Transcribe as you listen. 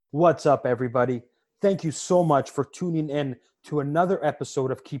What's up, everybody? Thank you so much for tuning in to another episode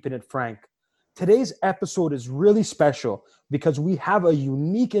of Keeping It Frank. Today's episode is really special because we have a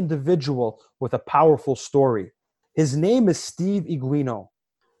unique individual with a powerful story. His name is Steve Iguino.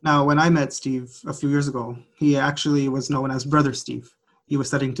 Now, when I met Steve a few years ago, he actually was known as Brother Steve. He was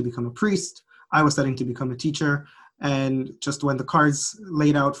studying to become a priest. I was studying to become a teacher. And just when the cards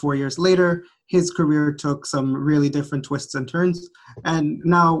laid out 4 years later, his career took some really different twists and turns. And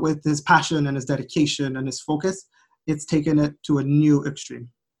now, with his passion and his dedication and his focus, it's taken it to a new extreme.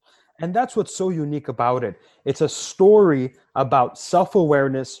 And that's what's so unique about it. It's a story about self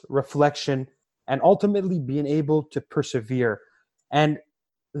awareness, reflection, and ultimately being able to persevere. And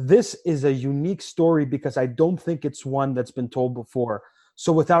this is a unique story because I don't think it's one that's been told before.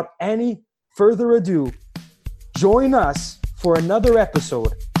 So, without any further ado, join us for another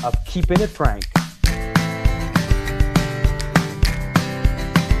episode of Keeping It Frank.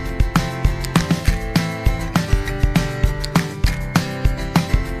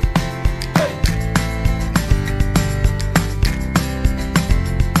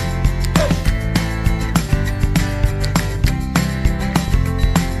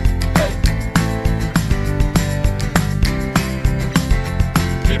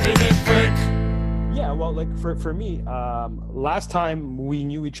 For me, last time we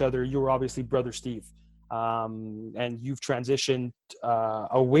knew each other, you were obviously Brother Steve, and you've transitioned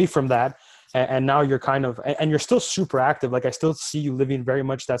away from that, and now you're and you're still super active. Like I still see you living very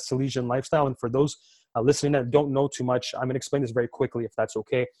much that Salesian lifestyle. And for those listening that don't know too much, I'm going to explain this very quickly, if that's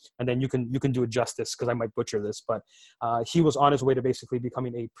okay, and then you can do it justice because I might butcher this. But he was on his way to basically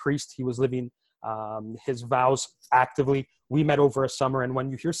becoming a priest. He was living his vows actively. We met over a summer, and when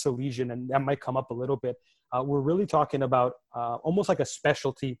you hear Salesian, and that might come up a little bit, we're really talking about almost like a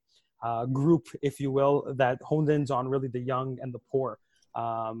specialty group, if you will, that honed in on really the young and the poor,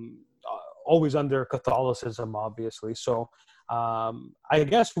 always under Catholicism, obviously. So I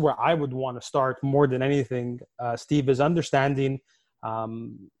guess where I would want to start more than anything, Steve, is understanding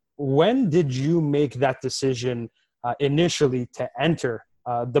when did you make that decision initially to enter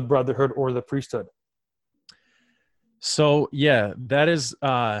the brotherhood or the priesthood? So yeah, that is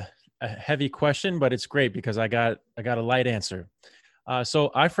a heavy question, but it's great because I got a light answer.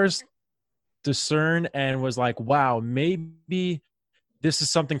 So I first discerned and was like, wow, maybe this is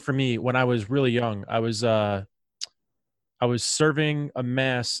something for me when I was really young. I was serving a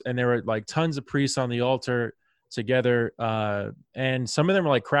mass, and there were like tons of priests on the altar together, and some of them were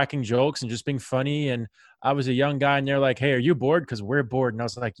like cracking jokes and just being funny. And I was a young guy, and they're like, "Hey, are you bored? Because we're bored." And I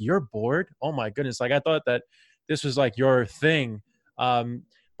was like, "You're bored? Oh my goodness!" Like I thought that this was like your thing.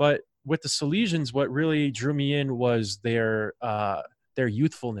 But with the Salesians, what really drew me in was their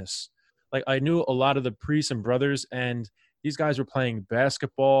youthfulness. Like I knew a lot of the priests and brothers, and these guys were playing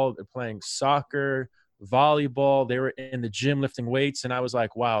basketball, they're playing soccer, volleyball, they were in the gym lifting weights, and I was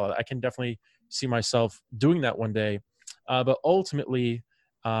like, wow, I can definitely see myself doing that one day. But ultimately,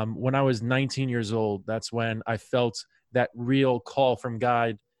 when I was 19 years old, that's when I felt that real call from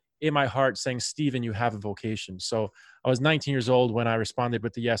God in my heart saying, Stephen, you have a vocation. So I was 19 years old when I responded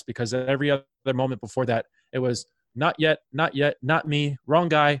with the yes, because every other moment before that, it was not yet, not me, wrong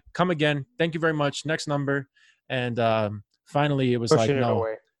guy, come again. Thank you very much. Next number. And finally it was Pushing like, it no,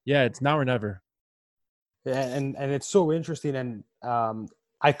 away. yeah, it's now or never. Yeah, and it's so interesting, and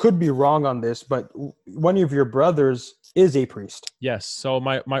I could be wrong on this, but one of your brothers is a priest. Yes. So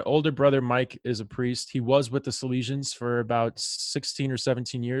my older brother, Mike, is a priest. He was with the Salesians for about 16 or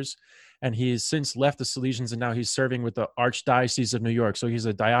 17 years, and he's since left the Salesians, and now he's serving with the Archdiocese of New York. So he's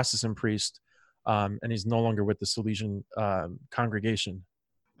a diocesan priest, and he's no longer with the Salesian congregation.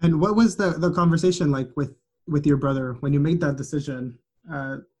 And what was the conversation like with your brother when you made that decision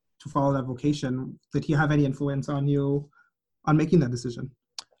to follow that vocation? Did he have any influence on you on making that decision?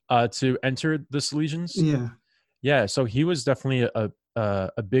 To enter the Salesians? Yeah. Yeah. So he was definitely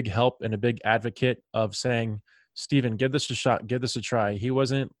a big help and a big advocate of saying, Stephen, give this a shot, give this a try. He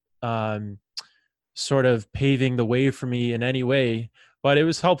wasn't sort of paving the way for me in any way, but it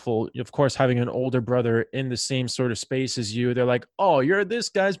was helpful. Of course, having an older brother in the same sort of space as you, they're like, oh, you're this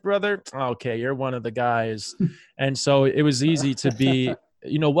guy's brother? Okay, you're one of the guys. And so it was easy to be,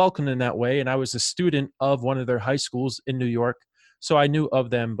 welcomed in that way. And I was a student of one of their high schools in New York, so I knew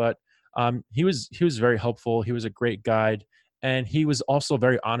of them, but he was very helpful. He was a great guide. And he was also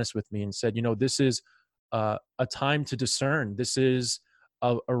very honest with me and said, this is a time to discern. This is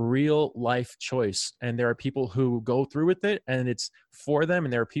a real life choice. And there are people who go through with it and it's for them.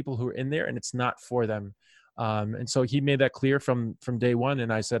 And there are people who are in there and it's not for them. And so he made that clear from day one.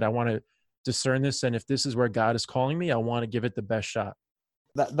 And I said, I want to discern this. And if this is where God is calling me, I want to give it the best shot.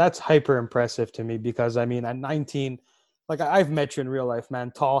 That's hyper impressive to me because I mean, at 19, like I've met you in real life,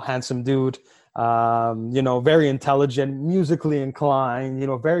 man. Tall, handsome dude, very intelligent, musically inclined,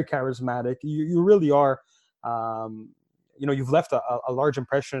 very charismatic. You really are. Um, you've left a large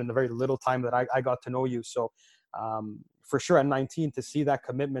impression in the very little time that I got to know you. So for sure, at 19, to see that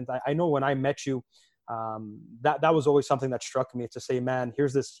commitment, I know when I met you, that was always something that struck me, to say, man,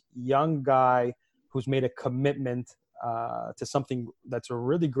 here's this young guy who's made a commitment to something that's a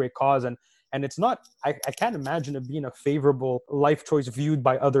really great cause. And it's not, I can't imagine it being a favorable life choice viewed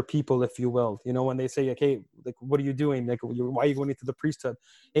by other people, if you will. When they say, okay, like, what are you doing? Like, why are you going into the priesthood?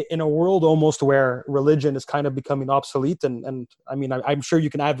 In a world almost where religion is kind of becoming obsolete. And I mean, I'm sure you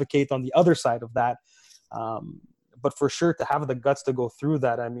can advocate on the other side of that. But for sure, to have the guts to go through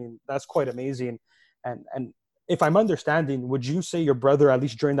that, I mean, that's quite amazing. And if I'm understanding, would you say your brother, at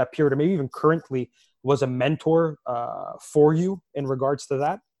least during that period, or maybe even currently, was a mentor for you in regards to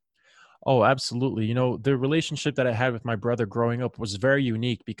that? Oh, absolutely. The relationship that I had with my brother growing up was very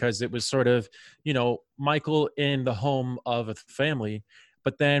unique because it was sort of, Michael in the home of a family.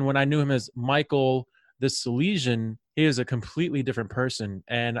 But then when I knew him as Michael, the Salesian, he is a completely different person.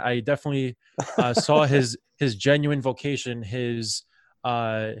 And I definitely saw his genuine vocation, his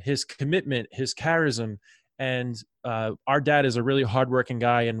commitment, his charism. And our dad is a really hardworking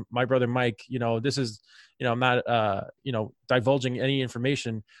guy. And my brother, Mike, this is, I'm not, divulging any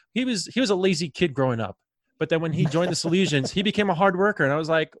information. He was a lazy kid growing up. But then when he joined the Salesians, he became a hard worker. And I was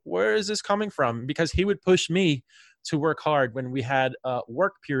like, where is this coming from? Because he would push me to work hard when we had a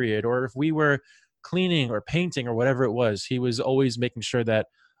work period, or if we were cleaning or painting or whatever it was. He was always making sure that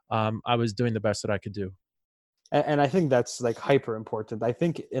I was doing the best that I could do. And I think that's like hyper important. I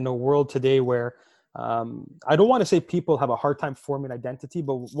think in a world today where I don't want to say people have a hard time forming identity,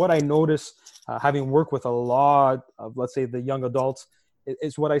 but what I notice, having worked with a lot of, let's say, the young adults,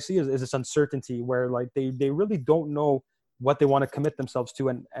 is what I see is this uncertainty where, like, they really don't know what they want to commit themselves to.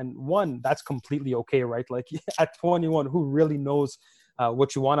 And one, that's completely okay, right? Like, at 21, who really knows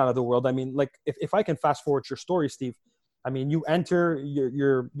what you want out of the world? I mean, like, if I can fast forward your story, Steve, I mean, you enter,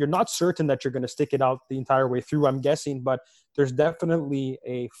 you're not certain that you're going to stick it out the entire way through, I'm guessing, but there's definitely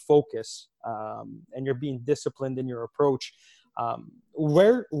a focus, and you're being disciplined in your approach.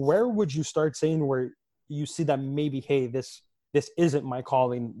 Where would you start saying where you see that maybe, hey, this isn't my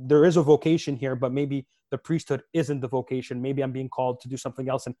calling? There is a vocation here, but maybe the priesthood isn't the vocation. Maybe I'm being called to do something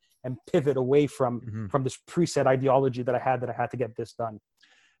else and pivot away from this preset ideology that I had to get this done.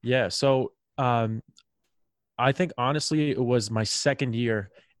 Yeah. So, I think honestly, it was my second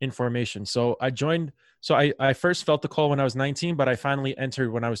year in formation. So I joined. So I first felt the call when I was 19, but I finally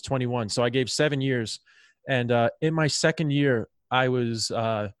entered when I was 21. So I gave 7 years. And in my second year, I was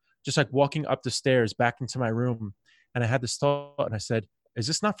just like walking up the stairs back into my room. And I had this thought, and I said, is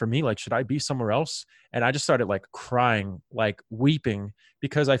this not for me? Like, should I be somewhere else? And I just started like crying, like weeping,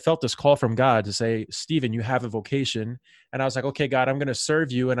 because I felt this call from God to say, Stephen, you have a vocation. And I was like, okay, God, I'm going to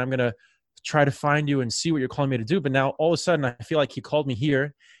serve you, and I'm going to try to find you and see what you're calling me to do. But now all of a sudden I feel like he called me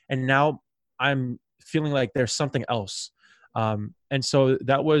here, and now I'm feeling like there's something else. And so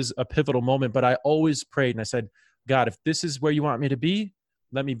that was a pivotal moment, but I always prayed and I said, God, if this is where you want me to be,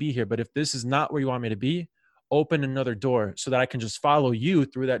 let me be here. But if this is not where you want me to be, open another door so that I can just follow you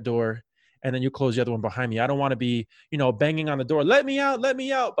through that door, and then you close the other one behind me. I don't want to be, banging on the door, let me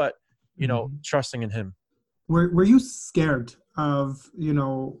out, but, trusting in him. Were you scared of,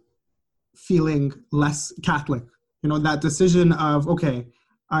 feeling less Catholic? That decision of, okay,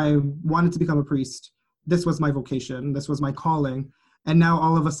 I wanted to become a priest. This was my vocation. This was my calling. And now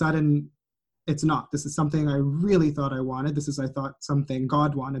all of a sudden, it's not. This is something I really thought I wanted. This is, I thought, something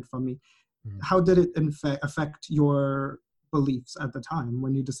God wanted from me. Mm-hmm. How did it affect your beliefs at the time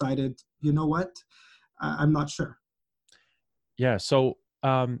when you decided, you know what, I'm not sure? Yeah. So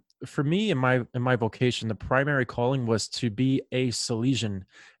for me, in my vocation, the primary calling was to be a Salesian,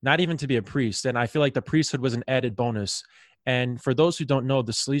 not even to be a priest. And I feel like the priesthood was an added bonus. And for those who don't know,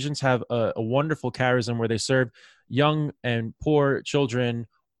 the Salesians have a wonderful charism where they serve young and poor children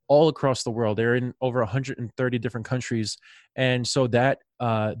all across the world. They're in over 130 different countries. And so that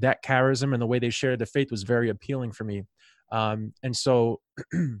charism and the way they shared the faith was very appealing for me. And so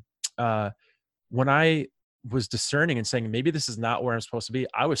when I was discerning and saying, maybe this is not where I'm supposed to be,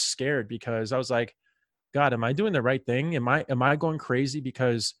 I was scared, because I was like, God, am I doing the right thing? Am I going crazy?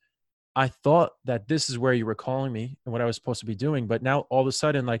 Because I thought that this is where you were calling me and what I was supposed to be doing. But now all of a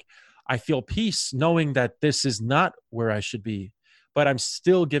sudden, like, I feel peace knowing that this is not where I should be, but I'm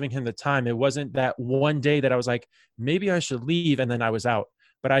still giving him the time. It wasn't that one day that I was like, maybe I should leave, and then I was out.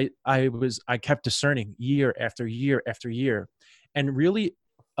 But I kept discerning year after year after year. And really,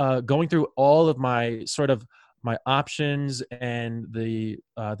 going through all of my sort of my options and the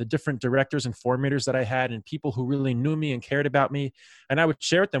different directors and formators that I had and people who really knew me and cared about me. And I would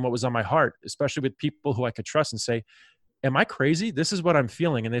share with them what was on my heart, especially with people who I could trust, and say, am I crazy? This is what I'm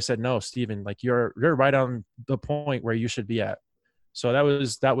feeling. And they said, no, Stephen, like you're right on the point where you should be at. So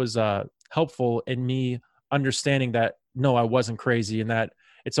that was helpful in me understanding that, no, I wasn't crazy, and that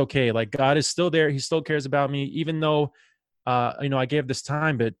it's okay. Like God is still there. He still cares about me, even though, I gave this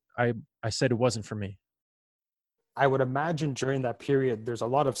time, but I said it wasn't for me. I would imagine during that period, there's a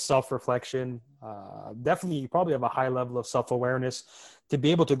lot of self-reflection. Definitely, you probably have a high level of self-awareness to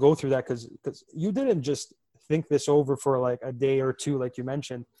be able to go through that, because you didn't just think this over for like a day or two, like you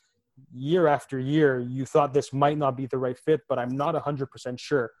mentioned. Year after year, you thought this might not be the right fit, but I'm not 100%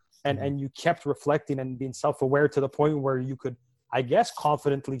 sure. And you kept reflecting and being self-aware to the point where you could, I guess,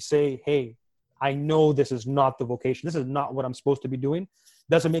 confidently say, hey, I know this is not the vocation. This is not what I'm supposed to be doing.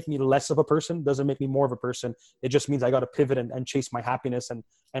 Doesn't make me less of a person, doesn't make me more of a person. It just means I got to pivot and chase my happiness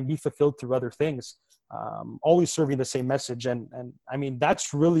and be fulfilled through other things. Always serving the same message. And I mean,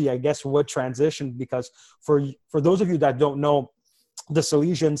 that's really, I guess, what transitioned, because for those of you that don't know, the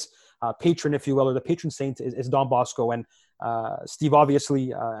Salesians patron, if you will, or the patron saint is Don Bosco. And Steve,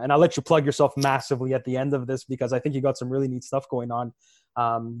 obviously, and I'll let you plug yourself massively at the end of this, because I think you got some really neat stuff going on.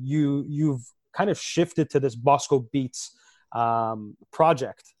 You've kind of shifted to this Bosco Beats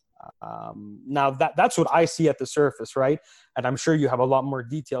project. Now that's what I see at the surface, right? And I'm sure you have a lot more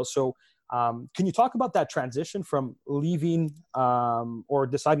details. So can you talk about that transition from leaving or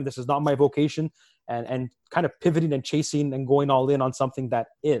deciding this is not my vocation, and kind of pivoting and chasing and going all in on something that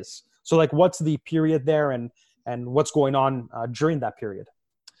is? So like, what's the period there, and what's going on during that period?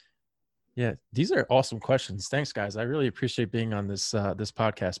 Yeah, these are awesome questions. Thanks, guys. I really appreciate being on this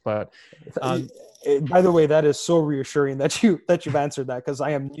podcast. But by the way, that is so reassuring that you've answered that, because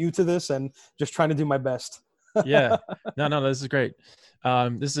I am new to this and just trying to do my best. Yeah, no, this is great.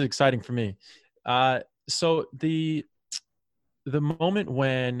 This is exciting for me. So the moment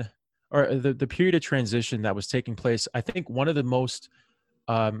when, or the period of transition that was taking place, I think one of the most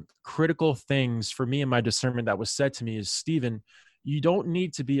critical things for me in my discernment that was said to me is, Stephen, you don't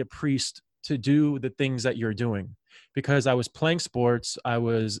need to be a priest to do the things that you're doing. Because I was playing sports, I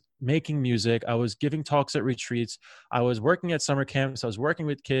was making music, I was giving talks at retreats, I was working at summer camps, I was working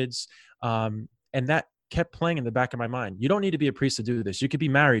with kids, and that kept playing in the back of my mind. You don't need to be a priest to do this. You could be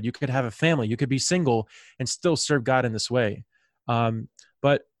married, you could have a family, you could be single and still serve God in this way.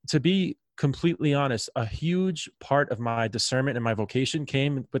 But to be completely honest, a huge part of my discernment and my vocation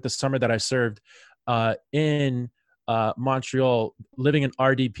came with the summer that I served in Montreal, living in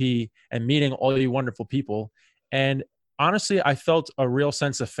RDP and meeting all you wonderful people. And honestly, I felt a real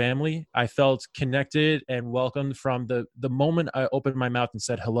sense of family. I felt connected and welcomed from the moment I opened my mouth and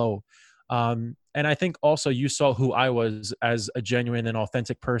said hello. And I think also you saw who I was as a genuine and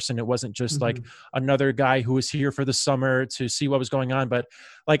authentic person. It wasn't just like another guy who was here for the summer to see what was going on, but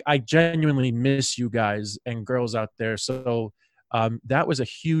like, I genuinely miss you guys and girls out there. So that was a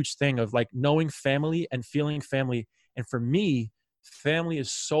huge thing of like knowing family and feeling family. And for me, family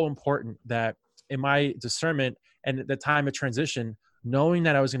is so important that in my discernment and the time of transition, knowing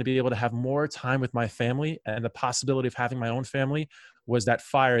that I was going to be able to have more time with my family and the possibility of having my own family was that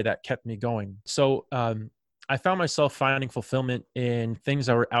fire that kept me going. So I found myself finding fulfillment in things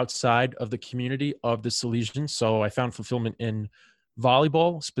that were outside of the community of the Salesians. So I found fulfillment in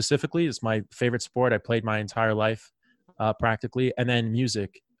volleyball specifically. It's my favorite sport. I played my entire life practically. And then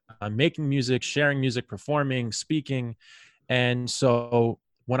music, making music, sharing music, performing, speaking. And so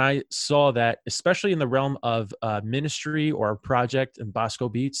when I saw that, especially in the realm of ministry or a project in Bosco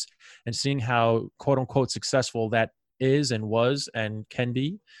Beats, and seeing how quote unquote successful that is and was and can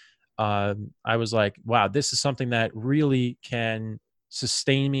be, I was like, wow, this is something that really can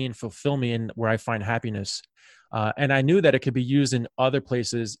sustain me and fulfill me in where I find happiness. And I knew that it could be used in other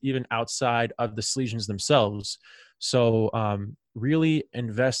places, even outside of the Salesians themselves. So really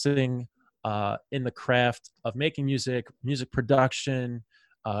investing in the craft of making music, music production,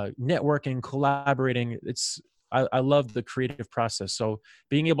 networking, collaborating. I love the creative process. So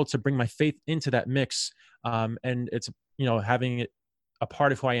being able to bring my faith into that mix, and it's, having it a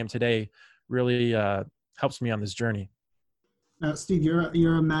part of who I am today really helps me on this journey. Steve,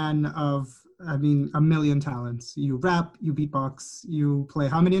 you're a man of, a million talents. You rap, you beatbox, you play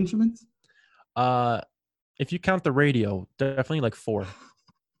how many instruments? If you count the radio, definitely like 4.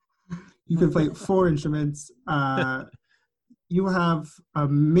 You can play 4 instruments. You have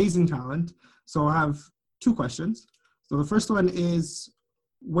amazing talent. So I have 2 questions. So the first one is,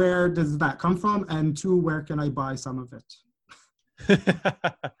 where does that come from? And 2, where can I buy some of it?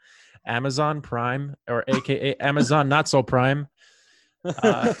 Amazon Prime, or AKA Amazon Not So Prime.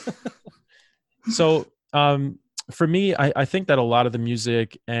 Uh, so for me, I think that a lot of the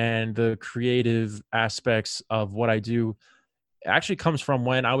music and the creative aspects of what I do actually comes from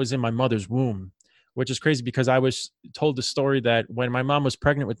when I was in my mother's womb, which is crazy because I was told the story that when my mom was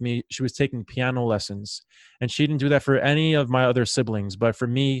pregnant with me, she was taking piano lessons, and she didn't do that for any of my other siblings. But for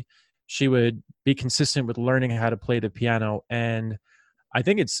me, she would be consistent with learning how to play the piano. And I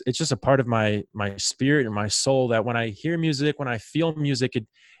think it's just a part of my spirit and my soul that when I hear music, when I feel music,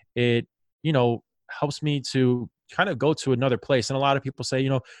 it helps me to kind of go to another place. And a lot of people say,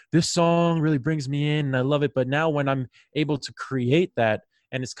 this song really brings me in and I love it. But now when I'm able to create that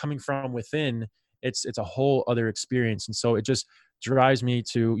and it's coming from within, it's a whole other experience. And so it just drives me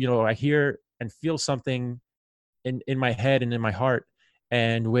to, I hear and feel something in my head and in my heart.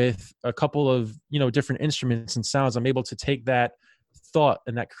 And with a couple of, different instruments and sounds, I'm able to take that thought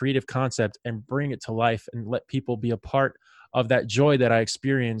and that creative concept and bring it to life and let people be a part of that joy that I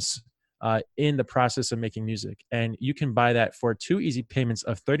experience in the process of making music. And you can buy that for 2 easy payments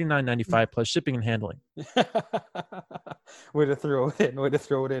of $39.95 plus shipping and handling. Way to throw it in. Way to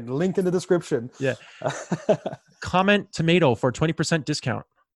throw it in. Link in the description. Yeah. Comment tomato for 20% discount.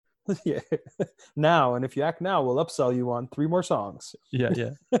 Yeah. Now, and if you act now, we'll upsell you on 3 more songs.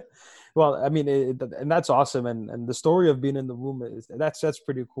 Yeah. Well, I mean, and that's awesome. And the story of being in the womb that's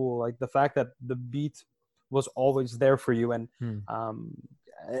pretty cool. Like the fact that the beat was always there for you. And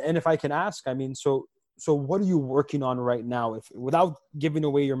if I can ask, I mean, so what are you working on right now? If without giving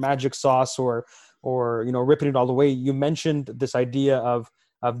away your magic sauce or ripping it all away, you mentioned this idea of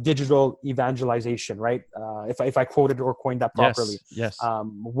digital evangelization, right? If I quoted or coined that properly. Yes.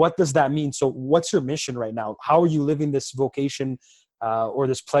 What does that mean? So what's your mission right now? How are you living this vocation or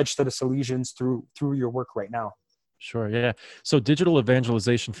this pledge to the Salesians through your work right now? Sure. Yeah. So digital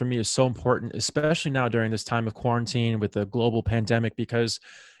evangelization for me is so important, especially now during this time of quarantine with the global pandemic, because,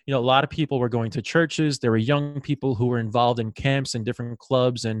 a lot of people were going to churches. There were young people who were involved in camps and different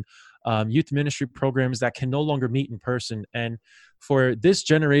clubs and youth ministry programs that can no longer meet in person. And for this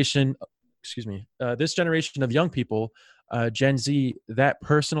generation of young people, Gen Z, that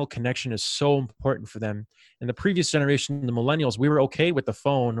personal connection is so important for them. In the previous generation, the millennials, we were okay with the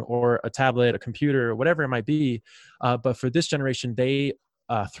phone or a tablet, a computer, or whatever it might be. But for this generation, they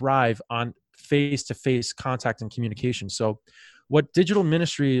thrive on face-to-face contact and communication. So what digital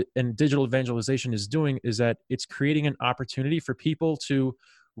ministry and digital evangelization is doing is that it's creating an opportunity for people to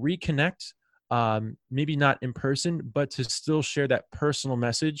reconnect, maybe not in person, but to still share that personal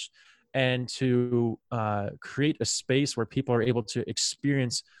message and to create a space where people are able to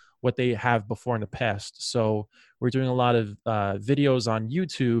experience what they have before in the past. So we're doing a lot of videos on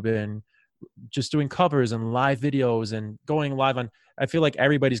YouTube and just doing covers and live videos and going live on, I feel like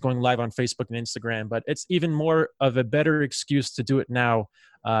everybody's going live on Facebook and Instagram, but it's even more of a better excuse to do it now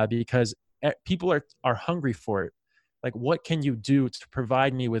because people are hungry for it. Like, what can you do to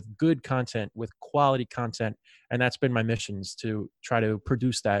provide me with good content, with quality content? And that's been my missions, to try to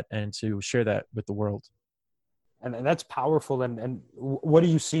produce that and to share that with the world. And that's powerful. And what are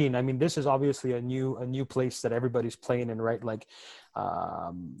you seeing? I mean, this is obviously a new place that everybody's playing in, right? Like,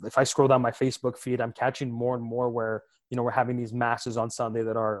 if I scroll down my Facebook feed, I'm catching more and more where, we're having these masses on Sunday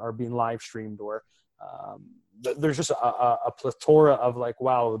that are being live streamed, or there's just a plethora of like,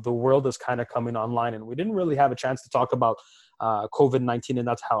 wow, the world is kind of coming online. And we didn't really have a chance to talk about COVID-19 and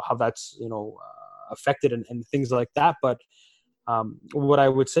that's how that's, affected and things like that. But what I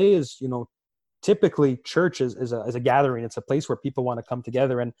would say is, typically church is a gathering. It's a place where people want to come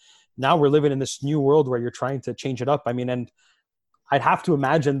together. And now we're living in this new world where you're trying to change it up. I mean, and I'd have to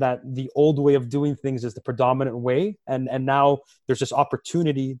imagine that the old way of doing things is the predominant way. And now there's this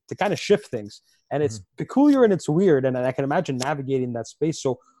opportunity to kind of shift things. And it's peculiar and it's weird. And I can imagine navigating that space.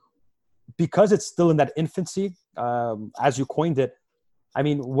 So because it's still in that infancy, as you coined it, I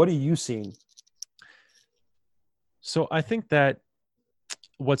mean, what are you seeing? So I think that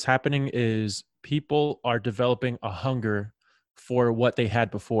what's happening is people are developing a hunger for what they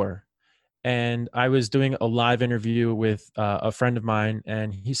had before. And I was doing a live interview with a friend of mine,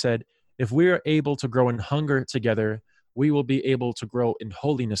 and he said, if we are able to grow in hunger together, we will be able to grow in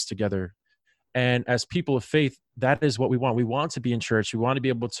holiness together. And as people of faith, that is what we want. We want to be in church. We want to be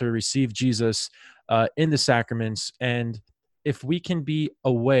able to receive Jesus in the sacraments. And if we can be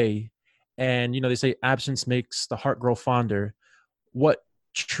away, and, they say absence makes the heart grow fonder, what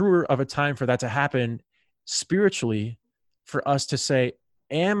truer of a time for that to happen spiritually, for us to say,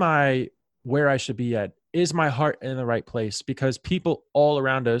 am I where I should be at? Is my heart in the right place? Because people all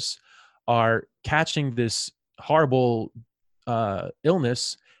around us are catching this horrible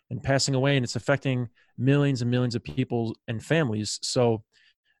illness and passing away, and it's affecting millions and millions of people and families. So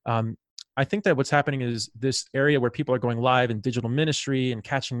I think that what's happening is this area where people are going live in digital ministry and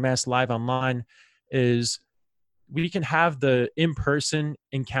catching mass live online is we can have the in-person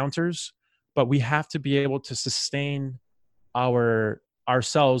encounters, but we have to be able to sustain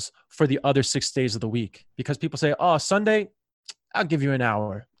ourselves for the other 6 days of the week, because people say, oh, Sunday, I'll give you an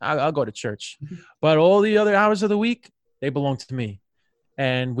hour. I'll go to church. But all the other hours of the week, they belong to me.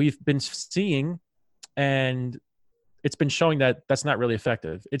 And we've been seeing, and it's been showing that that's not really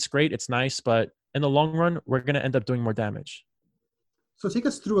effective. It's great. It's nice. But in the long run, we're going to end up doing more damage. So take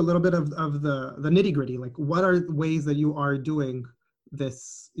us through a little bit of the nitty gritty. Like, what are ways that you are doing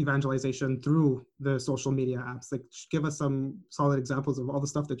this evangelization through the social media apps? Like, give us some solid examples of all the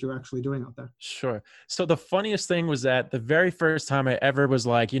stuff that you're actually doing out there. Sure. So the funniest thing was that the very first time I ever was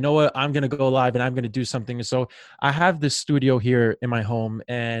like, you know what, I'm going to go live and I'm going to do something. So I have this studio here in my home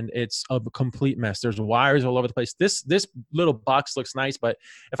and it's a complete mess. There's wires all over the place. This little box looks nice, but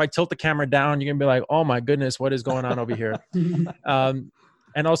if I tilt the camera down, you're going to be like, oh my goodness, what is going on over here?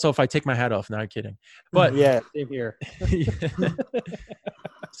 And also if I take my hat off, not kidding. But yeah, same here.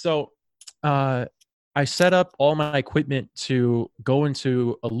 So I set up all my equipment to go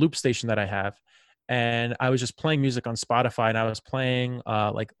into a loop station that I have. And I was just playing music on Spotify, and I was playing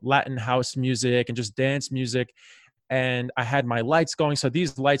like Latin house music and just dance music. And I had my lights going. So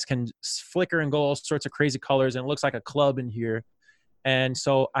these lights can flicker and go all sorts of crazy colors, and it looks like a club in here. And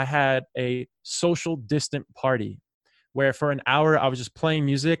so I had a social distant party where for an hour I was just playing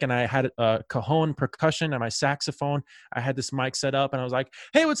music, and I had a cajon percussion and my saxophone. I had this mic set up and I was like,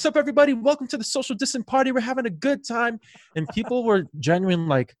 hey, what's up everybody? Welcome to the social distant party. We're having a good time. And people were genuine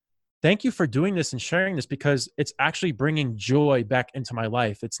like, thank you for doing this and sharing this, because it's actually bringing joy back into my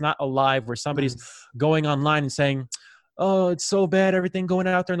life. It's not a live where somebody's going online and saying, oh, it's so bad, everything going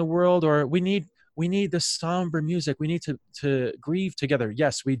out there in the world, or we need the somber music. We need to grieve together.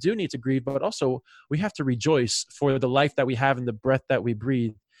 Yes, we do need to grieve, but also we have to rejoice for the life that we have and the breath that we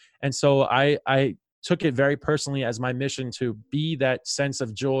breathe. And so I took it very personally as my mission to be that sense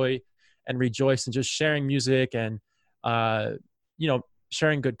of joy and rejoice, and just sharing music and,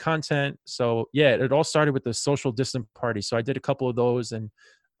 sharing good content. So yeah, it all started with the social distant party. So I did a couple of those, and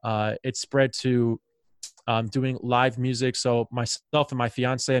it spread to doing live music. So myself and my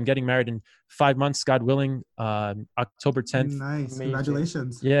fiance, I'm getting married in 5 months, God willing, October 10th. Nice. Amazing.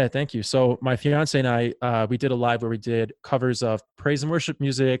 Congratulations. Yeah, thank you. So my fiance and I, we did a live where we did covers of praise and worship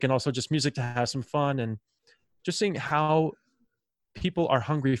music, and also just music to have some fun, and just seeing how people are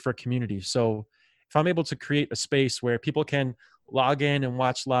hungry for community. So if I'm able to create a space where people can log in and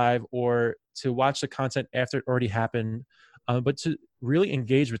watch live, or to watch the content after it already happened, but to really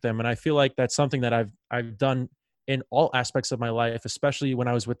engage with them. And I feel like that's something that I've done in all aspects of my life, especially when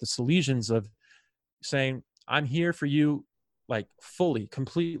I was with the Salesians, of saying, I'm here for you, like fully,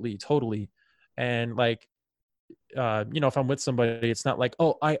 completely, totally. And like, if I'm with somebody, it's not like,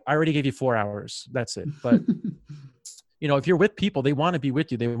 oh, I already gave you 4 hours. That's it. But if you're with people, they want to be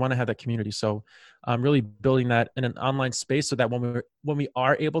with you. They want to have that community. So I'm really building that in an online space, so that when we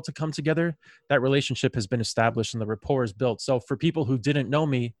are able to come together, that relationship has been established and the rapport is built. So for people who didn't know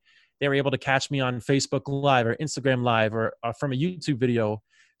me, they were able to catch me on Facebook Live or Instagram Live, or from a YouTube video.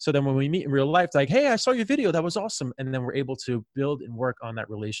 So then when we meet in real life, like, hey, I saw your video. That was awesome. And then we're able to build and work on that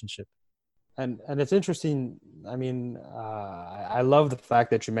relationship. And it's interesting. I mean, I love the fact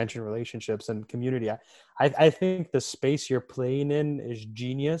that you mentioned relationships and community. I think the space you're playing in is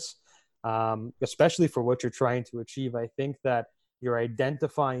genius, especially for what you're trying to achieve. I think that you're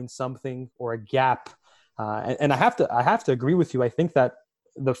identifying something or a gap, and I have to agree with you. I think that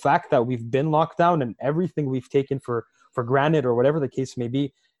the fact that we've been locked down and everything we've taken for granted, or whatever the case may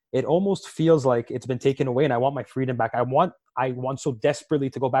be, it almost feels like it's been taken away, and I want my freedom back. I want so desperately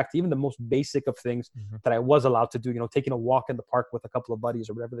to go back to even the most basic of things that I was allowed to do, taking a walk in the park with a couple of buddies,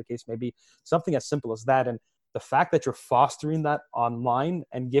 or whatever the case may be, something as simple as that. And the fact that you're fostering that online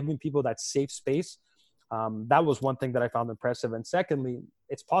and giving people that safe space, that was one thing that I found impressive. And secondly,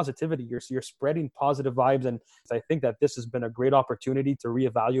 it's positivity. You're spreading positive vibes. And I think that this has been a great opportunity to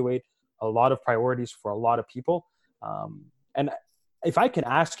reevaluate a lot of priorities for a lot of people. And if I can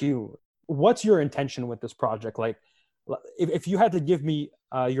ask you, what's your intention with this project? Like, if you had to give me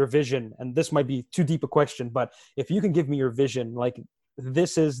your vision, and this might be too deep a question, but if you can give me your vision, like,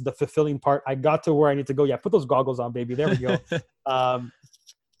 this is the fulfilling part. I got to where I need to go. Yeah, put those goggles on, baby. There we go.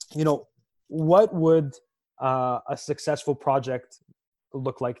 What would a successful project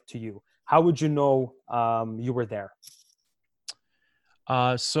look like to you? How would you know you were there?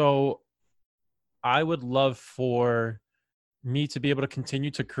 So I would love for me to be able to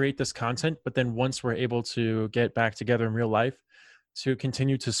continue to create this content, but then once we're able to get back together in real life, to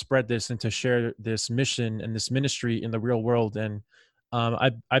continue to spread this and to share this mission and this ministry in the real world. And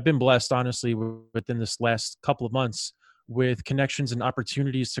I've been blessed, honestly, within this last couple of months with connections and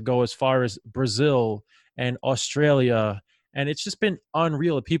opportunities to go as far as Brazil and Australia. And it's just been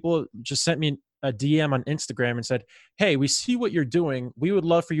unreal. People just sent me a DM on Instagram and said, "Hey, we see what you're doing. We would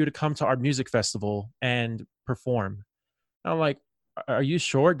love for you to come to our music festival and perform." And I'm like, "Are you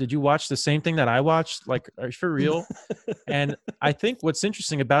sure? Did you watch the same thing that I watched? Like, are you for real?" And I think what's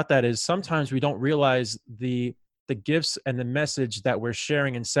interesting about that is sometimes we don't realize the gifts and the message that we're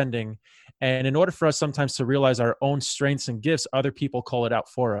sharing and sending. And in order for us sometimes to realize our own strengths and gifts, other people call it out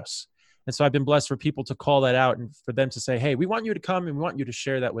for us. And so I've been blessed for people to call that out and for them to say, "Hey, we want you to come and we want you to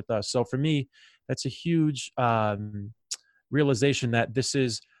share that with us." So for me, that's a huge realization that this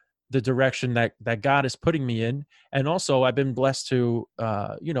is the direction that God is putting me in. And also I've been blessed to,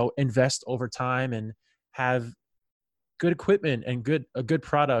 invest over time and have good equipment and a good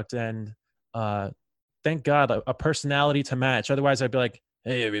product. And thank God, a personality to match. Otherwise I'd be like,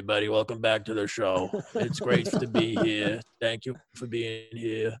 "Hey everybody, welcome back to the show. It's great to be here. Thank you for being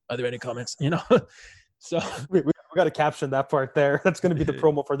here. Are there any comments?" So we got to caption that part there. That's going to be the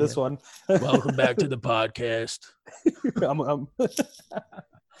promo for this one. Welcome back to the podcast.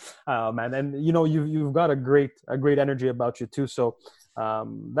 Oh man, and you've got a great energy about you too. So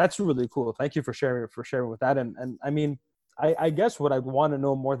that's really cool. Thank you for sharing with that. And I mean, I guess what I want to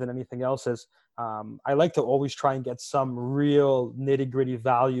know more than anything else is I like to always try and get some real nitty-gritty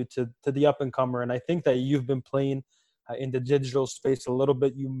value to the up-and-comer. And I think that you've been playing in the digital space a little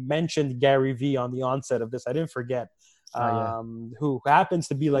bit. You mentioned Gary Vee on the onset of this. I didn't forget. Who happens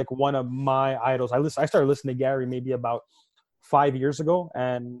to be like one of my idols. I started listening to Gary maybe about 5 years ago,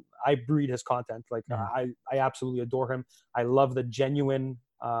 and I breed his content. Like I absolutely adore him. I love the genuine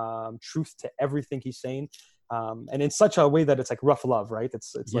truth to everything he's saying. And in such a way that it's like rough love, right?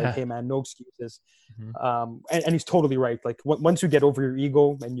 It's like, hey man, no excuses. Mm-hmm. And he's totally right. Like once you get over your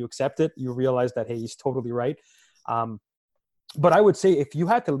ego and you accept it, you realize that, hey, he's totally right. But I would say if you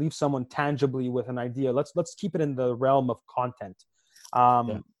had to leave someone tangibly with an idea, let's keep it in the realm of content.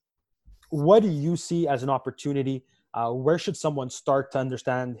 What do you see as an opportunity? Where should someone start to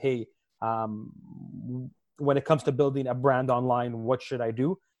understand, hey, when it comes to building a brand online, what should I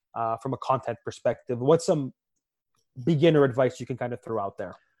do from a content perspective? What's some beginner advice you can kind of throw out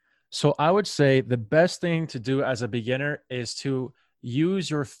there? So I would say the best thing to do as a beginner is to use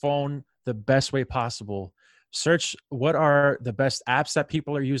your phone the best way possible. Search what are the best apps that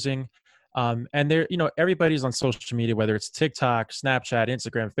people are using. And there, everybody's on social media, whether it's TikTok, Snapchat,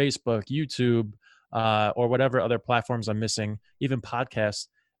 Instagram, Facebook, YouTube, or whatever other platforms I'm missing, even podcasts.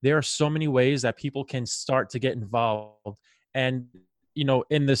 There are so many ways that people can start to get involved. And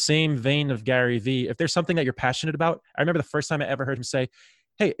in the same vein of Gary Vee, if there's something that you're passionate about, I remember the first time I ever heard him say,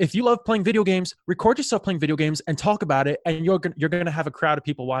 "Hey, if you love playing video games, record yourself playing video games and talk about it, and you're going to have a crowd of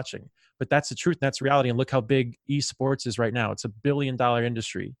people watching." But that's the truth. That's reality. And look how big esports is right now. It's $1 billion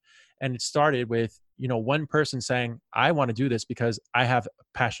industry. And it started with, one person saying, "I want to do this because I have a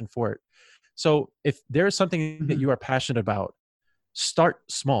passion for it." So if there's something that you are passionate about, start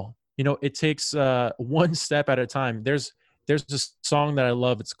small. It takes one step at a time. There's this song that I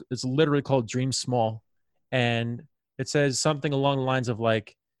love. It's literally called "Dream Small." And it says something along the lines of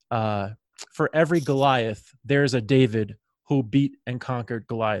like, for every Goliath, there's a David who beat and conquered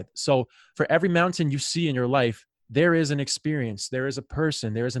Goliath. So for every mountain you see in your life, there is an experience, there is a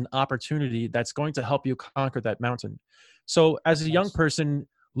person, there is an opportunity that's going to help you conquer that mountain. So as a young person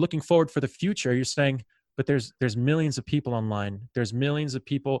looking forward for the future, you're saying, but there's millions of people online. There's millions of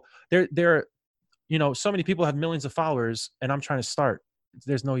people. There so many people have millions of followers and I'm trying to start.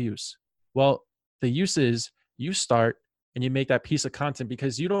 There's no use. Well, the use is you start and you make that piece of content,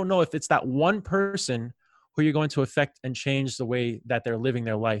 because you don't know if it's that one person who you're going to affect and change the way that they're living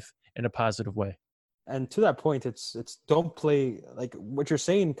their life in a positive way. And to that point, it's don't play, like what you're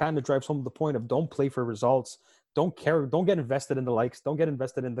saying kind of drives home the point of don't play for results. Don't care. Don't get invested in the likes. Don't get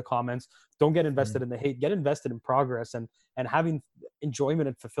invested in the comments. Don't get invested in the hate. Get invested in progress and having enjoyment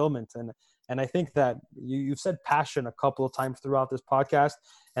and fulfillment. And I think that you've said passion a couple of times throughout this podcast,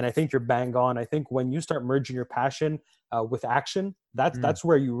 and I think you're bang on. I think when you start merging your passion with action, that's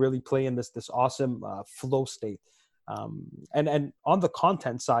where you really play in this awesome flow state. And on the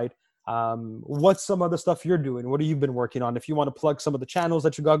content side, what's some other stuff you're doing? What have you been working on? If you want to plug some of the channels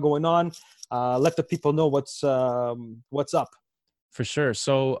that you got going on, let the people know what's up. For sure.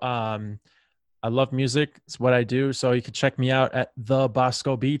 So I love music. It's what I do. So you can check me out at The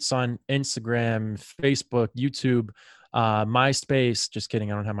Bosco Beats on Instagram, Facebook, YouTube. MySpace. Just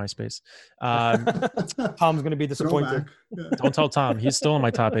kidding. I don't have MySpace. Um, Tom's gonna be disappointed. Throwback. Yeah. don't tell Tom. He's still in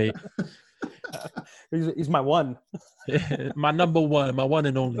my top 8. He's my one. My number one, my one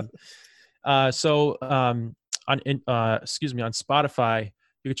and only. So excuse me, on Spotify,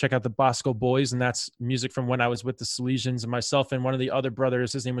 you can check out the Bosco Boys, and that's music from when I was with the Salesians, and myself and one of the other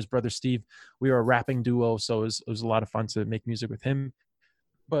brothers. His name was Brother Steve. We were a rapping duo, so it was a lot of fun to make music with him.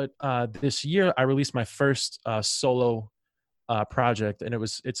 But this year, I released my first solo project, and it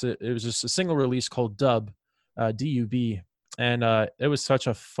was just a single release called Dub, DUB, and it was such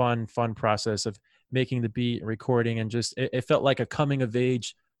a fun process of making the beat, recording, and just it felt like a coming of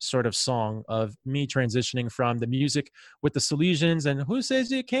age sort of song of me transitioning from the music with the Salesians and who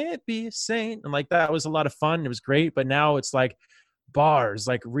says you can't be a saint, and like that was a lot of fun. It was great, but now it's like bars,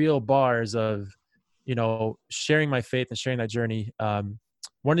 like real bars of, you know, sharing my faith and sharing that journey.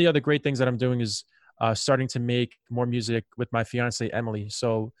 One of the other great things that I'm doing is starting to make more music with my fiance Emily.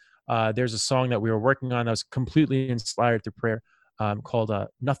 So there's a song that we were working on that was completely inspired through prayer, called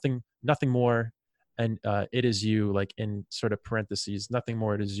 "Nothing More," and "It Is You," like in sort of parentheses, "Nothing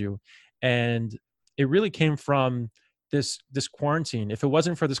More, It Is You," and it really came from this quarantine. If it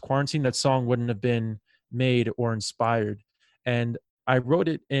wasn't for this quarantine, that song wouldn't have been made or inspired. And I wrote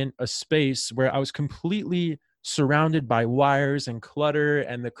it in a space where I was completely surrounded by wires and clutter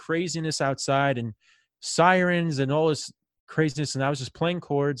and the craziness outside and sirens and all this craziness. And I was just playing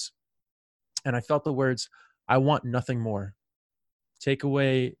chords, and I felt the words, "I want nothing more. Take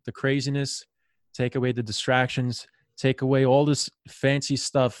away the craziness, take away the distractions, take away all this fancy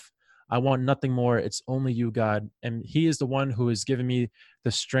stuff. I want nothing more. It's only you, God." And he is the one who has given me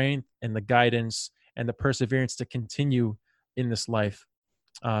the strength and the guidance and the perseverance to continue in this life.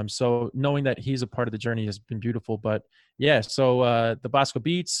 So knowing that he's a part of the journey has been beautiful. But yeah, so the Bosco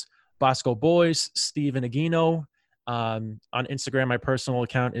Beats, Bosco Boys, Steve and Aguino. On Instagram, my personal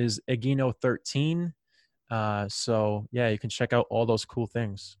account is Aguino13. So yeah, you can check out all those cool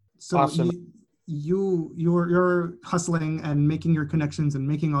things. So Awesome. you're hustling and making your connections and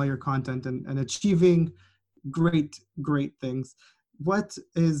making all your content and achieving great things. What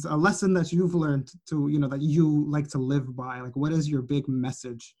is a lesson that you've learned to, you know, that you like to live by? Like, what is your big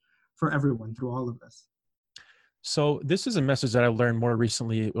message for everyone through all of this? So this is a message that I learned more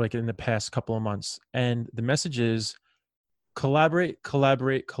recently, like in the past couple of months. And the message is collaborate,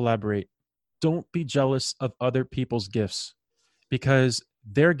 collaborate, collaborate. Don't be jealous of other people's gifts, because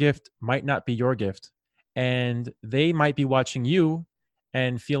their gift might not be your gift. And they might be watching you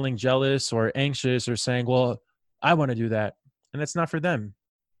and feeling jealous or anxious or saying, well, I want to do that. And that's not for them.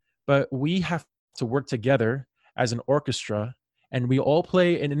 But we have to work together as an orchestra, and we all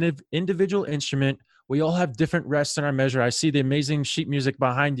play an individual instrument. We all have different rests in our measure. I see the amazing sheet music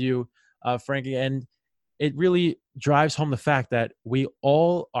behind you, Frankie, and it really drives home the fact that we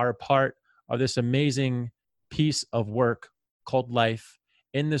all are a part of this amazing piece of work called life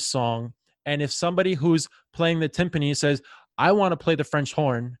in this song. And if somebody who's playing the timpani says, I want to play the French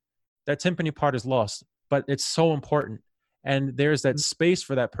horn, that timpani part is lost, but it's so important. And there's that space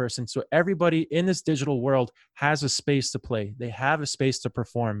for that person. So everybody in this digital world has a space to play. They have a space to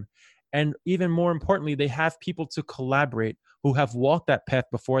perform. And even more importantly, they have people to collaborate who have walked that path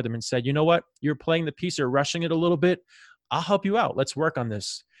before them and said, you know what, you're playing the piece, you're rushing it a little bit. I'll help you out. Let's work on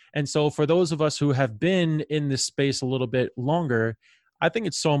this. And so for those of us who have been in this space a little bit longer, I think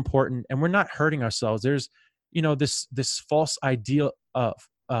it's so important, and we're not hurting ourselves. There's, you know, this false idea of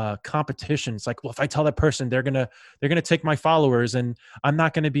competition. It's like, well, if I tell that person, they're gonna take my followers, and I'm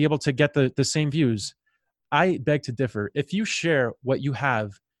not gonna be able to get the same views. I beg to differ. If you share what you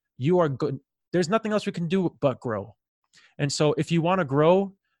have, you are good. There's nothing else we can do but grow. And so if you want to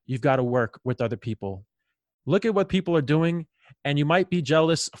grow, you've got to work with other people. Look at what people are doing, and you might be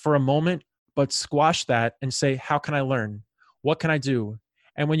jealous for a moment, but squash that and say, how can I learn? What can I do?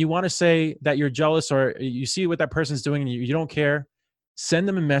 And when you want to say that you're jealous or you see what that person's doing and you don't care, send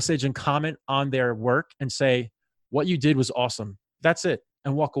them a message and comment on their work and say, what you did was awesome. That's it.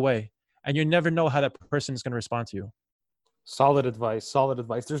 And walk away. And you never know how that person is going to respond to you. Solid advice. Solid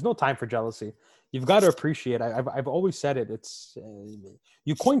advice. There's no time for jealousy. You've got to appreciate. I've always said it. It's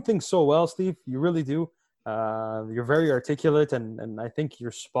you coin things so well, Steve. You really do. You're very articulate, and I think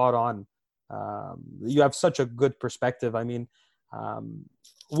you're spot on. You have such a good perspective. I mean,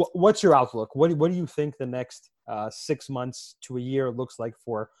 what's your outlook? What do you think the next 6 months to a year looks like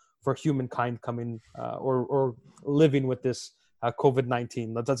for humankind coming or living with this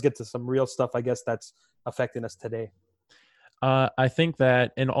COVID-19? Let's get to some real stuff, I guess, that's affecting us today. I think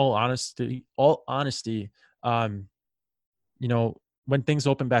that in all honesty, you know, when things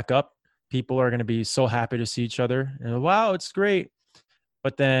open back up, people are going to be so happy to see each other and wow, it's great.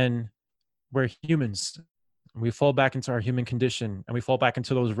 But then we're humans. We fall back into our human condition and we fall back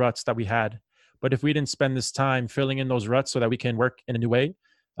into those ruts that we had. But if we didn't spend this time filling in those ruts so that we can work in a new way,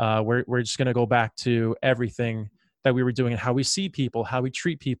 we're just going to go back to everything that we were doing and how we see people, how we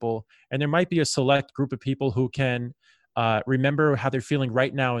treat people. And there might be a select group of people who can remember how they're feeling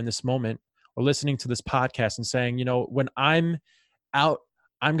right now in this moment, or listening to this podcast and saying, you know, when I'm out,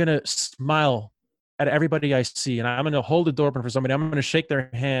 I'm going to smile at everybody I see, and I'm going to hold the door open for somebody. I'm going to shake their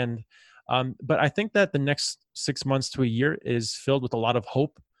hand. But I think that the next 6 months to a year is filled with a lot of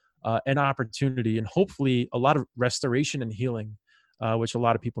hope and opportunity, and hopefully a lot of restoration and healing, which a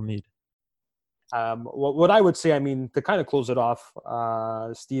lot of people need. What I would say, I mean, to kind of close it off,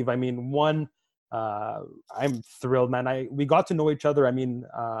 Steve, I mean, one, I'm thrilled, man. We got to know each other, I mean,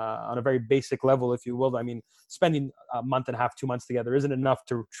 on a very basic level, if you will. I mean, spending a month and a half, 2 months together isn't enough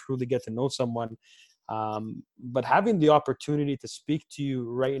to truly get to know someone. But having the opportunity to speak to you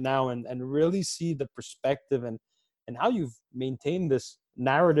right now and really see the perspective and how you've maintained this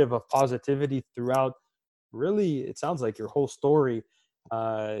narrative of positivity throughout, really, it sounds like your whole story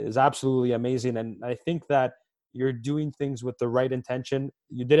is absolutely amazing. And I think that you're doing things with the right intention.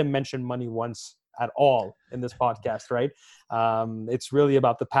 You didn't mention money once at all in this podcast, right? It's really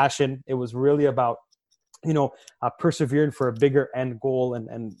about the passion. It was really about, you know, persevering for a bigger end goal.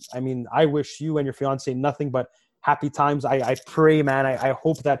 And I mean, I wish you and your fiance nothing but happy times. I pray, man, I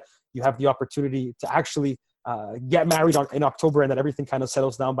hope that you have the opportunity to actually get married in October and that everything kind of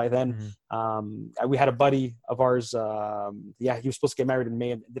settles down by then. Mm-hmm. We had a buddy of ours. He was supposed to get married in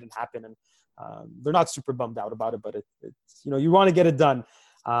May and it didn't happen. And they're not super bummed out about it, but it's, you know, you want to get it done.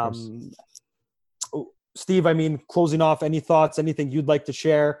 Steve, I mean, closing off, any thoughts, anything you'd like to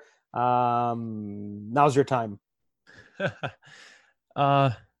share? Now's your time.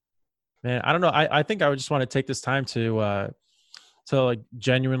 Man, I don't know. I think I would just want to take this time to like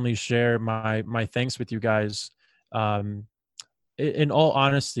genuinely share my thanks with you guys. In all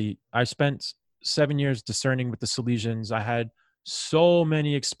honesty, I spent 7 years discerning with the Salesians. I had so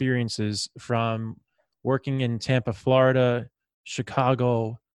many experiences, from working in Tampa, Florida,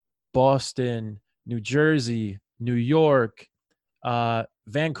 Chicago, Boston, New Jersey, New York,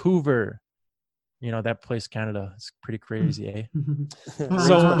 Vancouver. You know, that place, Canada, it's pretty crazy, eh?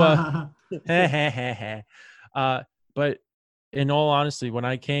 So, but in all honesty, when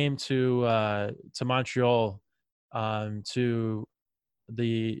I came to Montreal, to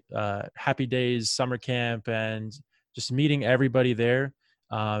the Happy Days summer camp and just meeting everybody there,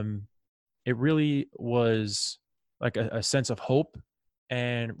 it really was like a sense of hope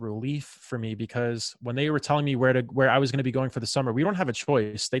and relief for me, because when they were telling me where I was going to be going for the summer, we don't have a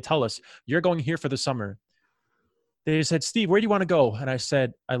choice. They tell us, you're going here for the summer. They said, Steve, where do you want to go? And I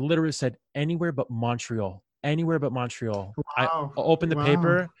literally said, anywhere but Montreal. Anywhere but Montreal. Wow. I opened the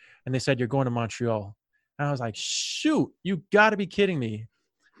paper and they said, you're going to Montreal. And I was like, shoot, you got to be kidding me.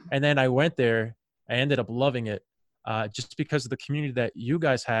 And then I went there. I ended up loving it, just because of the community that you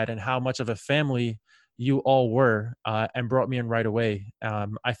guys had and how much of a family you all were, and brought me in right away.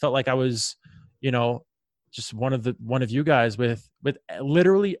 I felt like I was, you know, just one of you guys with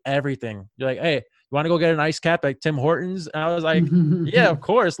literally everything. You're like, hey, you want to go get an ice cap at Tim Hortons? And I was like, yeah, of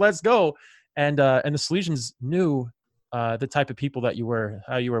course, let's go. And the Salesians knew the type of people that you were,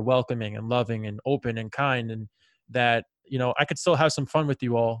 how you were welcoming and loving and open and kind, and that, you know, I could still have some fun with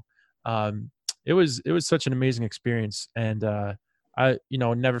you all. It was such an amazing experience, and I, you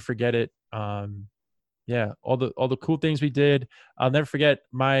know, never forget it. Yeah, all the cool things we did. I'll never forget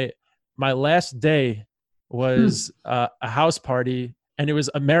my last day was a house party, and it was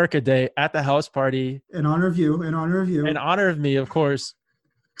America Day at the house party. In honor of you. In honor of me, of course.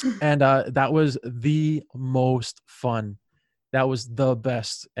 And that was the most fun. That was the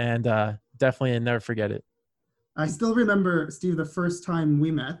best, and definitely I'll never forget it. I still remember, Steve, the first time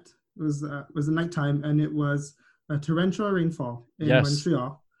we met. It was a nighttime, and it was a torrential rainfall in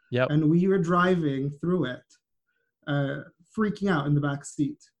Montreal. Yep. And we were driving through it, freaking out in the back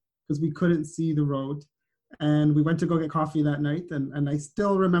seat because we couldn't see the road. And we went to go get coffee that night. And I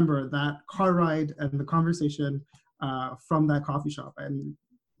still remember that car ride and the conversation from that coffee shop. And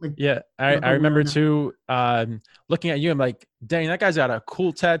like, yeah, I remember too, looking at you, I'm like, dang, that guy's got a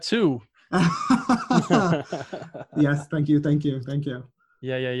cool tattoo. Yes, thank you.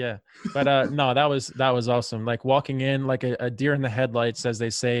 Yeah. But no, that was awesome. Like walking in like a deer in the headlights, as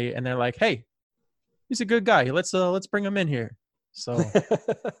they say, and they're like, "Hey, he's a good guy. Let's bring him in here." So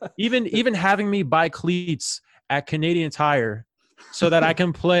even having me buy cleats at Canadian Tire so that I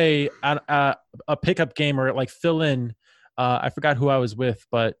can play a pickup game or like fill in. I forgot who I was with,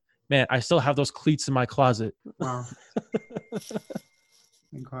 but man, I still have those cleats in my closet. Wow.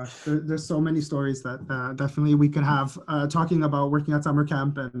 My gosh, there's so many stories that definitely we could have talking about working at summer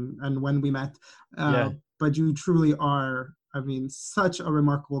camp and when we met. Yeah. But you truly are, I mean, such a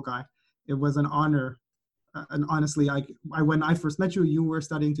remarkable guy. It was an honor. And honestly, when I first met you, you were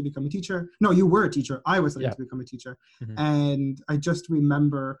studying to become a teacher. No, you were a teacher. I was studying to become a teacher. Mm-hmm. And I just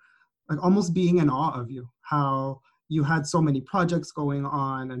remember like almost being in awe of you, how you had so many projects going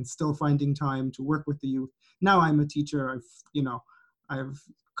on and still finding time to work with the youth. Now I'm a teacher. I've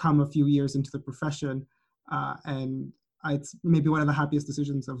come a few years into the profession, and it's maybe one of the happiest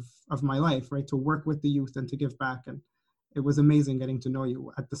decisions of my life, right? To work with the youth and to give back. And it was amazing getting to know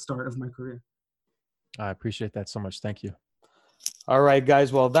you at the start of my career. I appreciate that so much. Thank you. All right,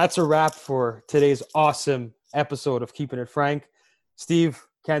 guys. Well, that's a wrap for today's awesome episode of Keeping It Frank. Steve,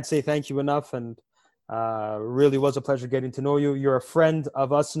 can't say thank you enough. And really was a pleasure getting to know you. You're a friend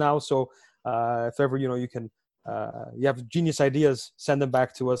of us now. So if ever, you can, you have genius ideas, send them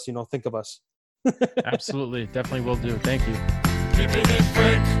back to us, think of us. Absolutely. Definitely will do. Thank you. Keeping It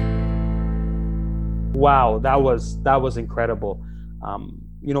Frank. Wow. That was incredible.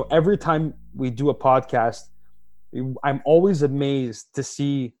 Every time we do a podcast, I'm always amazed to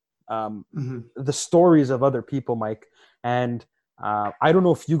see the stories of other people, Mike. And I don't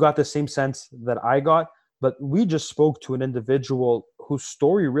know if you got the same sense that I got, but we just spoke to an individual whose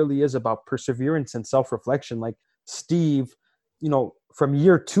story really is about perseverance and self-reflection. Like Steve, from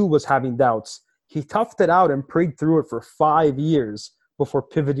year 2 was having doubts. He toughed it out and prayed through it for 5 years before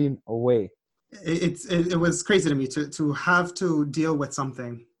pivoting away. It was crazy to me to have to deal with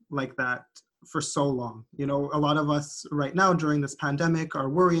something like that for so long. A lot of us right now during this pandemic are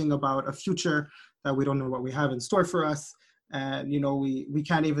worrying about a future that we don't know what we have in store for us. And, we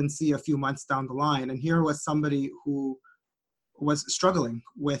can't even see a few months down the line. And here was somebody who was struggling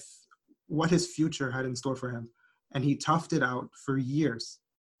with what his future had in store for him. And he toughed it out for years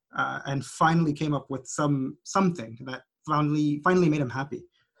and finally came up with something that finally made him happy.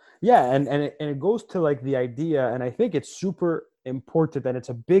 Yeah, and it goes to like the idea, and I think it's super important, and it's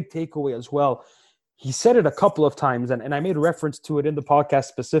a big takeaway as well. He said it a couple of times, and I made reference to it in the podcast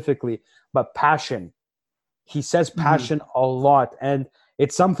specifically, but passion. He says passion a lot, and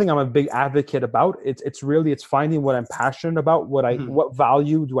it's something I'm a big advocate about. It's finding what I'm passionate about, what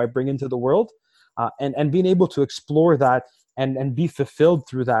value do I bring into the world, and being able to explore that and be fulfilled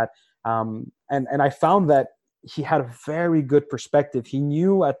through that. And I found that he had a very good perspective. He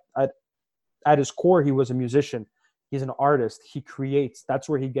knew at his core, he was a musician. He's an artist. He creates. That's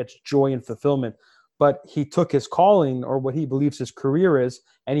where he gets joy and fulfillment. But he took his calling, or what he believes his career is,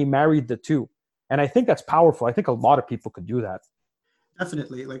 and he married the two. And I think that's powerful. I think a lot of people could do that.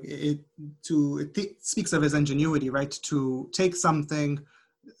 Definitely. Like it speaks of his ingenuity, right? To take something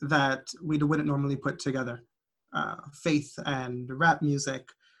that we wouldn't normally put together. Faith and rap music,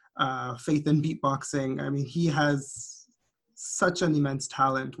 faith in beatboxing. I mean, he has such an immense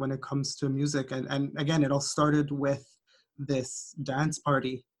talent when it comes to music. And again, it all started with this dance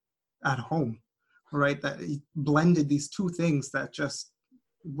party at home, right? That he blended these two things that just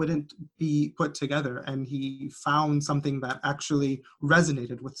wouldn't be put together. And he found something that actually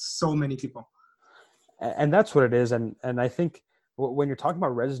resonated with so many people. And that's what it is. And I think when you're talking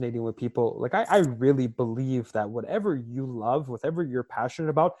about resonating with people, like I really believe that whatever you love, whatever you're passionate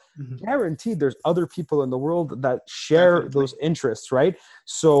about, guaranteed there's other people in the world that share those interests, right?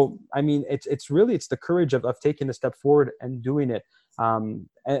 So, I mean, it's the courage of taking a step forward and doing it.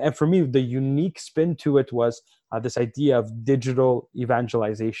 And for me, the unique spin to it was this idea of digital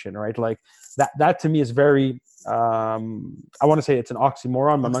evangelization, right? Like that to me is very, I want to say it's an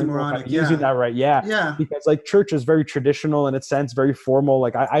oxymoron. I'm not sure if I'm using that right. Yeah. Because like church is very traditional in its sense, very formal.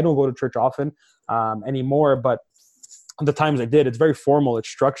 Like I don't go to church often anymore, but the times I did, it's very formal, it's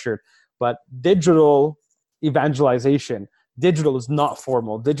structured. But digital evangelization, digital is not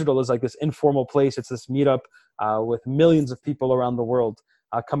formal. Digital is like this informal place. It's this meetup with millions of people around the world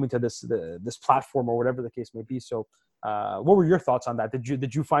coming to this platform or whatever the case may be. So what were your thoughts on that?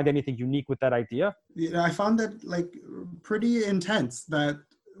 Did you find anything unique with that idea? Yeah, I found that like pretty intense, that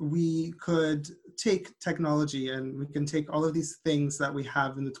we could take technology and we can take all of these things that we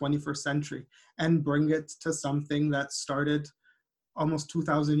have in the 21st century and bring it to something that started almost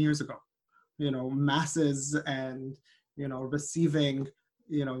 2,000 years ago. Masses and, receiving,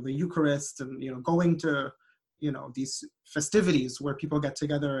 the Eucharist and, going to, these festivities where people get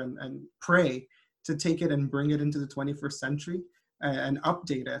together and pray, to take it and bring it into the 21st century and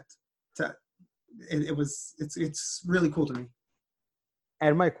update it. It's really cool to me.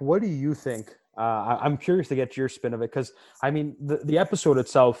 And Mike, what do you think I'm curious to get your spin of it because I mean the episode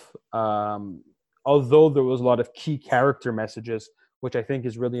itself, although there was a lot of key character messages, which I think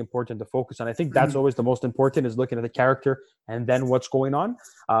is really important to focus on. I think that's always the most important, is looking at the character and then what's going on,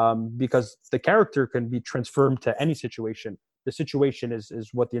 because the character can be transformed to any situation. The situation is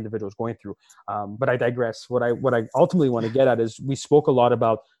what the individual is going through. But I digress. What I ultimately want to get at is we spoke a lot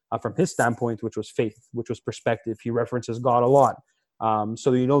about, from his standpoint, which was faith, which was perspective. He references God a lot.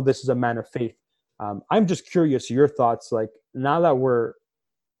 So this is a man of faith. I'm just curious, your thoughts, like now that we're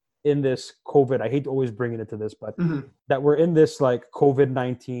in this COVID, I hate always bringing it to this, but that we're in this like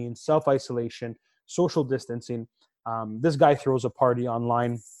COVID-19, self-isolation, social distancing. This guy throws a party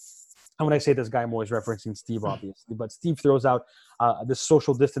online. And when I say this guy, I'm always referencing Steve, obviously, but Steve throws out this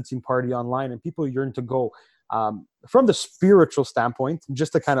social distancing party online and people yearn to go. From the spiritual standpoint,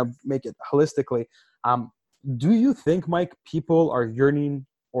 just to kind of make it holistically, do you think, Mike, people are yearning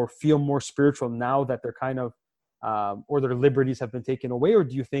or feel more spiritual now that they're kind of, or their liberties have been taken away? Or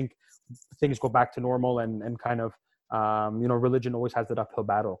do you think things go back to normal and kind of, religion always has that uphill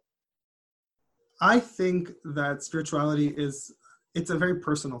battle? I think that spirituality it's a very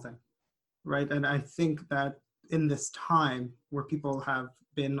personal thing, right? And I think that in this time where people have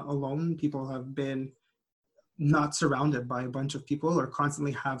been alone, people have been not surrounded by a bunch of people or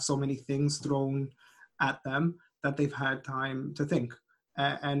constantly have so many things thrown at them, that they've had time to think.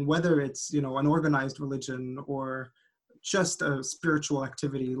 And whether it's, an organized religion or just a spiritual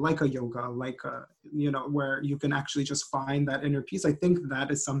activity like a yoga, like where you can actually just find that inner peace, I think that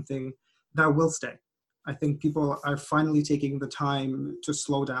is something that will stay. I think people are finally taking the time to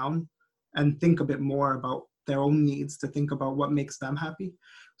slow down and think a bit more about their own needs, to think about what makes them happy.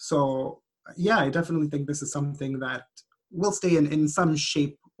 So yeah, I definitely think this is something that will stay in some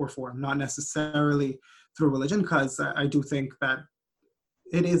shape or form, not necessarily through religion, because I do think that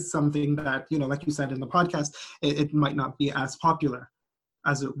it is something that, like you said in the podcast, it might not be as popular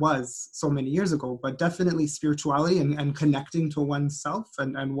as it was so many years ago, but definitely spirituality and connecting to oneself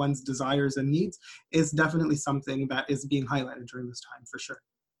and one's desires and needs is definitely something that is being highlighted during this time, for sure.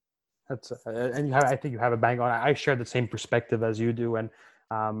 That's I think you have a bang on. I share the same perspective as you do, and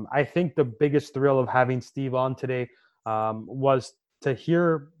I think the biggest thrill of having Steve on today was to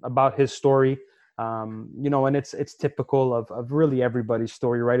hear about his story. And it's typical of really everybody's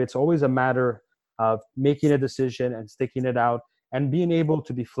story, right? It's always a matter of making a decision and sticking it out and being able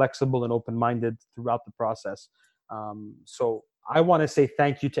to be flexible and open-minded throughout the process. So I want to say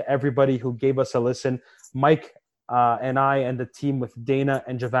thank you to everybody who gave us a listen. Mike and I and the team with Dana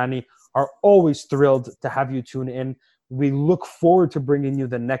and Giovanni are always thrilled to have you tune in. We look forward to bringing you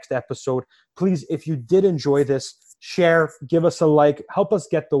the next episode. Please, if you did enjoy this, share, give us a like, help us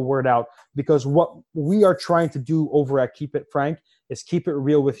get the word out, because what we are trying to do over at Keep It Frank is keep it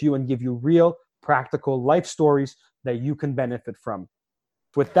real with you and give you real, practical life stories that you can benefit from.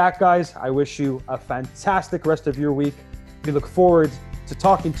 With that, guys, I wish you a fantastic rest of your week. We look forward to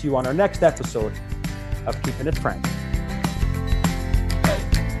talking to you on our next episode of Keeping It Frank.